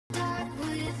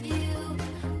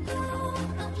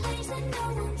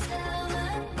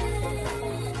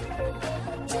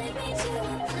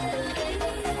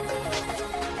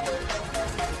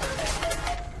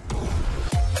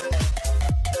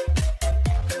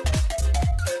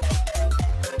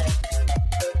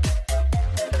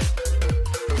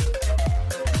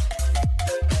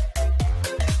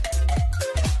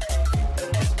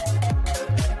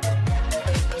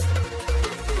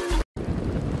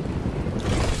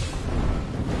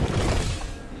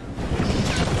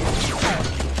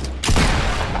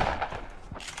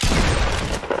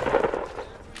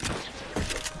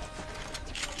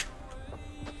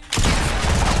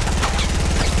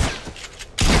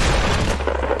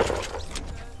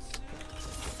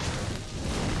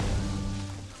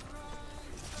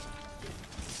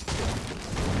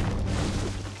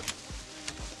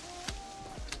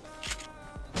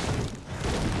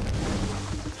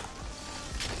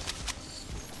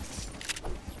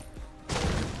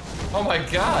Oh my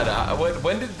god,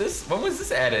 when was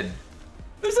this added?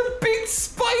 There's a big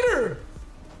spider!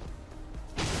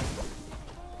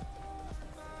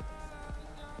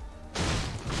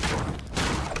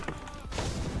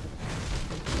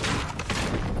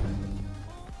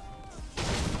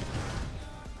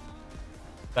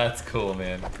 That's cool,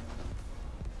 man.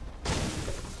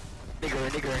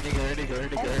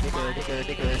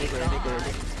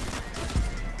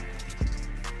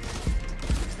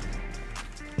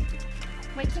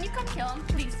 Wait, can you come kill him?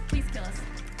 Please, please kill us.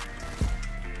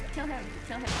 Kill him,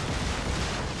 kill him.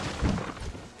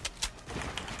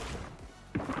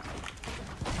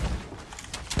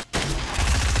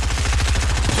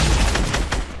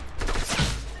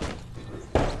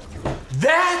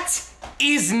 That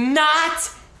is not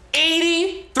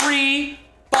 83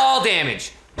 fall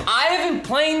damage. I have been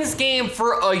playing this game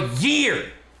for a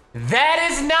year. That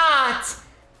is not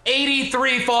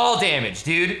 83 fall damage,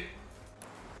 dude.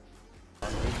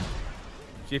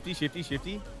 Shifty, shifty,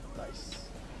 shifty. Nice.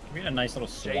 We got a nice little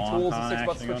J swan Tools, con 6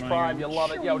 months action Twitch going on Prime. here. You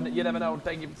love it. Yo, you never know.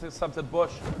 Thank you for the sub to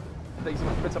Bush. Thank you so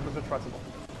much for the Twitch Prime.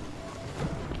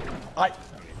 Alright.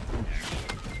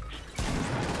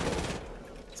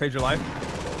 Saved your life.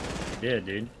 Yeah,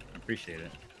 dude. I appreciate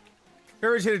it.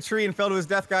 Courage hit a tree and fell to his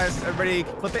death, guys. Everybody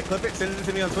clip it, send it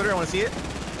to me on Twitter. I want to see it.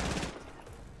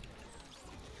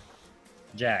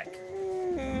 Jack.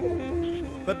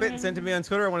 Clip it and send it to me on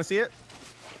Twitter. I want to see it.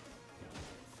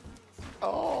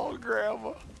 Oh,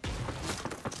 Grandma.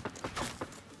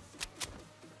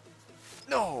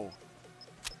 No.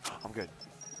 I'm good.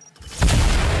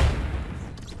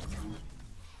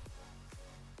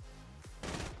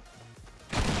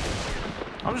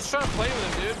 I'm just trying to play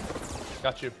with him, dude.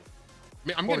 Got you.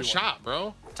 Man, I'm getting shot,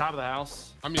 bro. Top of the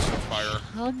house. I'm using fire.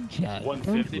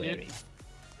 150, dude.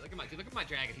 Look at my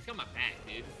dragon. He's got my back,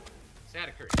 dude. Sad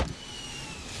occurrence.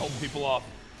 Holding people off.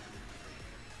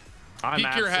 I'm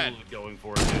Peek your head. absolutely going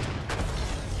for it, dude.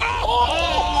 Oh!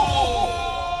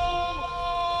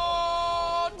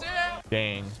 Damn.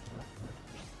 Dang.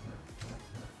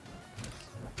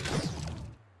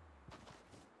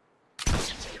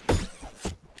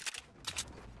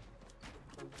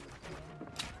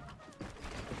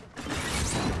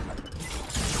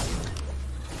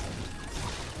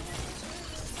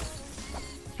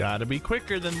 Gotta be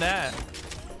quicker than that.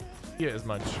 Yeah, as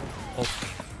much. Oh.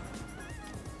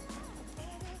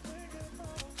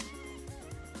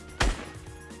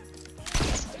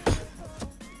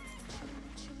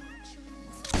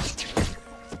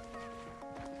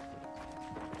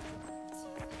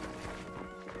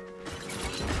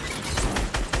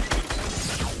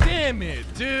 Damn it,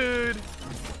 dude.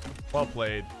 Well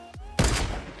played.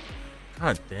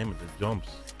 God damn it, the jumps.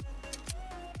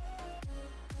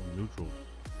 Neutral.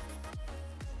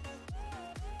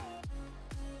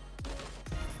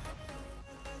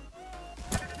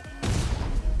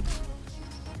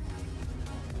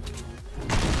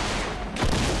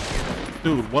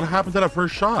 Dude, what happened to that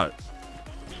first shot?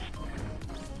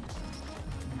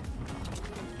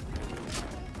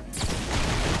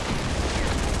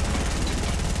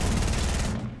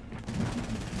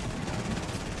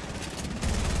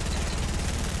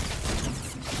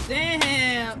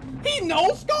 Damn! He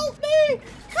no-scoped me?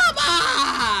 Come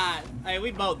on! Hey, we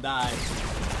both died.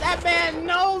 That man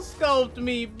no-scoped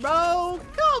me, bro.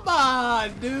 Come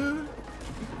on, dude.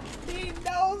 He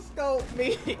no-scoped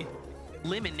me.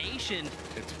 Elimination.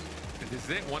 This is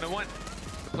it, 1-on-1.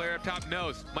 The player up top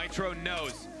knows. Mitro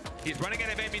knows. He's running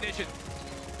out of ammunition.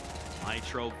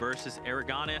 Mitro versus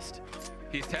Aragonist.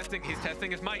 He's testing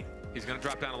his might. He's gonna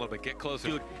drop down a little bit, get closer.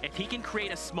 Dude, if he can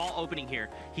create a small opening here,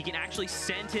 he can actually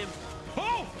send him.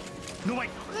 Oh! No way!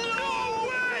 No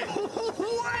way!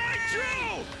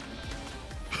 Mitro!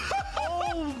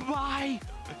 Oh my!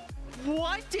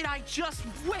 What did I just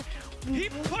win? He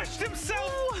pushed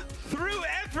himself through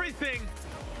everything.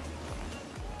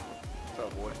 What's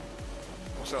up, boy?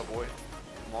 What's up, boy?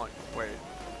 Come on, wait.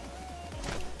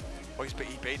 Oh, he's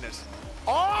baiting us.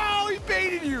 Oh, he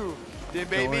baited you! Didn't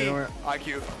bait me.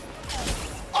 IQ.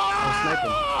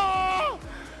 Oh!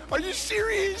 Are you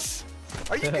serious?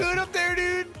 Are you good up there,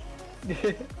 dude?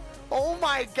 Oh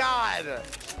my god!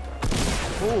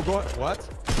 Oh, what?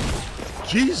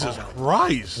 Jesus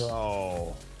Christ!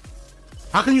 Oh.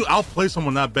 How can you outplay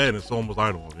someone that bad and still almost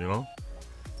idle him, you know?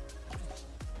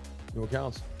 No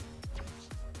counts.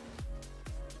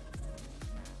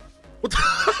 What?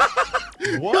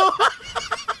 What?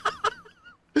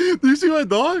 Do you see my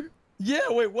dog? Yeah,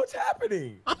 wait, what's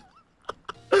happening?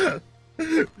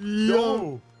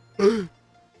 Yo.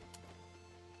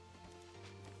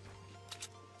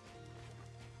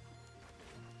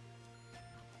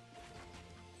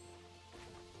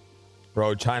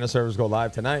 Bro, China servers go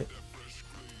live tonight.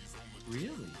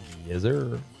 Really? Yes,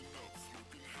 sir.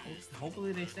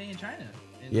 Hopefully they stay in China.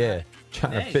 Yeah.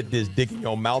 Trying to fit this dick in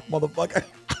your mouth, motherfucker.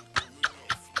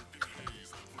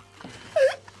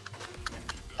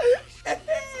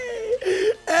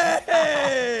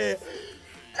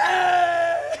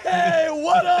 Hey,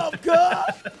 what up,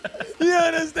 cuz? You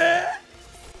understand?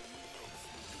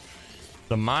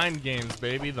 The mind games,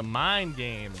 baby. The mind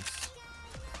games.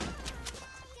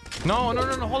 No.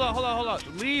 Hold on.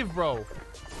 Leave, bro.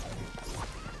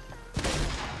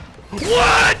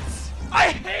 What?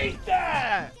 I hate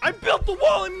that. I built the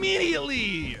wall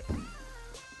immediately.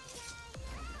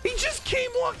 He just came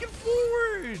walking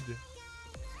forward.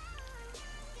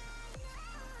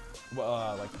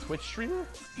 Like Twitch streamer?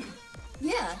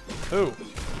 Yeah. Who?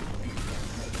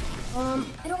 I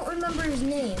don't remember his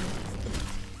name.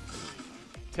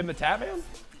 Tim the Tatman?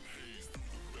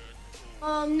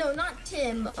 No, not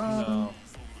Tim. No.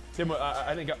 Tim,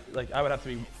 I think like I would have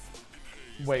to be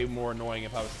way more annoying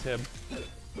if I was Tim.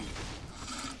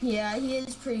 Yeah, he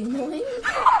is pretty annoying.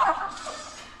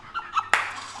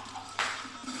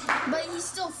 But he's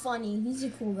still funny. He's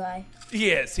a cool guy. He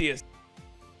is.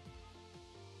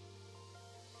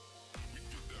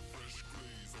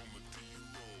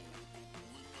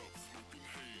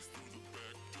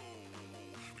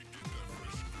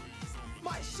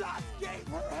 My shots gave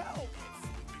her help.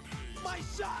 My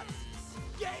shots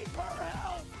gave her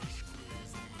help.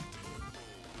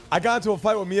 I got into a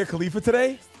fight with Mia Khalifa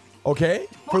today. Okay?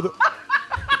 For the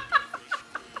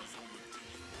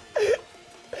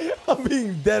I'm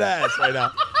being dead ass right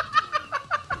now.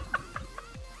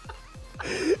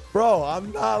 Bro,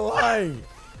 I'm not lying.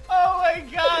 Oh my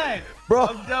god. Bro,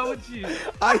 I'm done with you.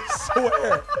 I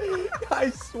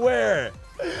swear.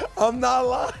 I'm not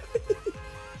lying.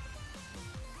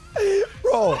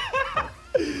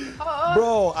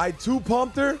 Bro, I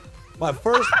two-pumped her. My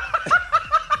first...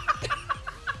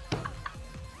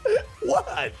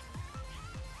 What?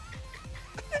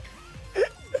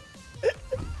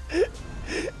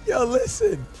 Yo,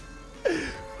 listen.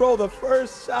 Bro, the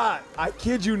first shot, I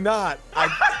kid you not.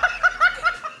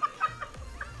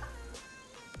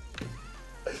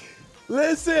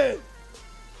 Listen.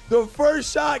 The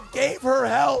first shot gave her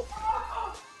health.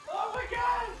 Oh my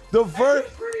god. The first...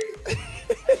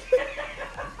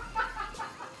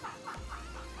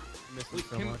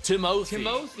 Timothy.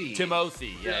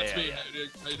 Yeah, That's me.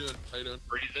 How you doing?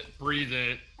 Breathe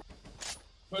it.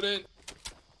 Put it.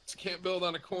 Just can't build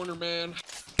on a corner, man.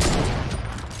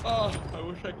 Oh, I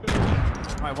wish I could.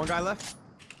 All right, one guy left.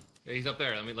 Yeah, he's up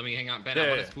there. Let me hang out. Ben, Yeah, I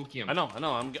want to spooky him. I know.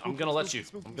 I'm gonna let you.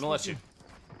 I'm gonna let you.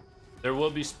 There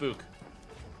will be spook.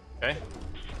 Okay?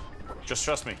 Just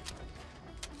trust me.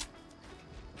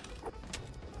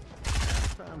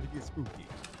 Time to get spooky.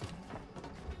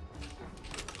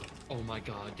 Oh my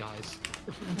god, guys.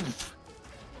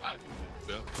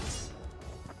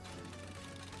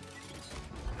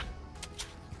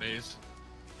 Maze.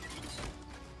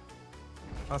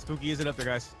 How spooky is it up there,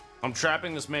 guys? I'm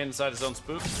trapping this man inside his own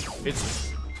spook.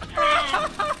 It's...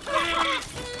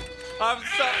 I'm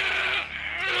so...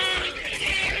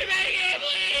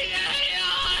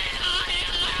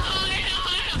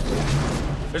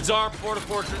 It's our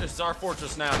fortress. It's our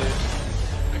fortress now, dude.